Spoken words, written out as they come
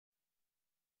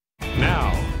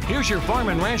Now, here's your Farm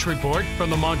and Ranch Report from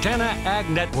the Montana Ag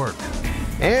Network.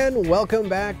 And welcome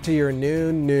back to your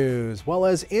noon news. Well,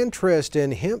 as interest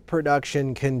in hemp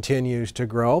production continues to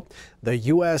grow, the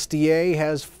USDA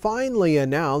has finally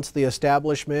announced the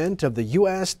establishment of the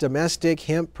U.S. Domestic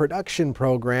Hemp Production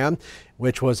Program,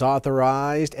 which was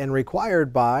authorized and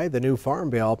required by the new Farm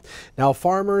Bill. Now,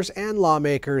 farmers and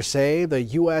lawmakers say the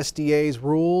USDA's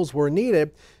rules were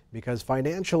needed because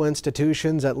financial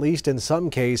institutions, at least in some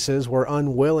cases, were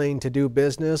unwilling to do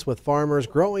business with farmers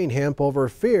growing hemp over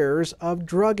fears of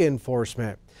drug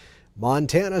enforcement.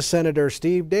 Montana Senator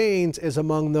Steve Daines is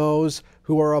among those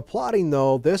who are applauding,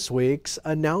 though, this week's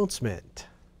announcement.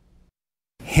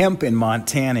 Hemp in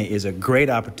Montana is a great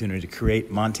opportunity to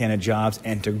create Montana jobs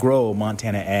and to grow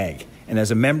Montana ag. And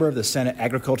as a member of the Senate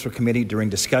Agricultural Committee during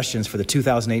discussions for the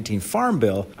 2018 Farm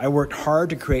Bill, I worked hard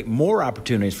to create more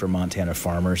opportunities for Montana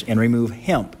farmers and remove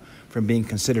hemp from being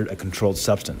considered a controlled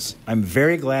substance. I'm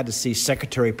very glad to see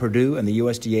Secretary Perdue and the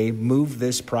USDA move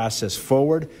this process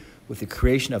forward with the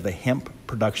creation of the Hemp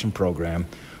Production Program,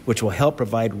 which will help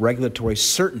provide regulatory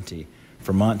certainty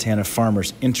for Montana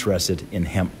farmers interested in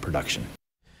hemp production.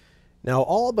 Now,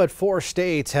 all but 4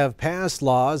 states have passed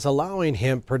laws allowing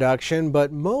hemp production,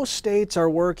 but most states are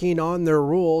working on their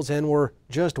rules and we're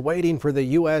just waiting for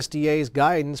the USDA's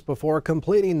guidance before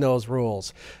completing those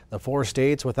rules. The 4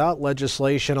 states without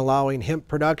legislation allowing hemp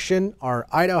production are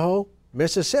Idaho,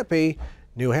 Mississippi,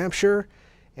 New Hampshire,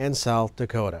 and South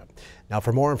Dakota. Now,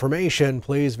 for more information,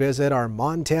 please visit our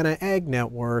Montana Ag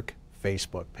Network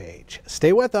Facebook page.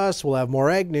 Stay with us. We'll have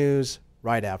more ag news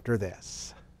right after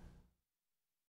this.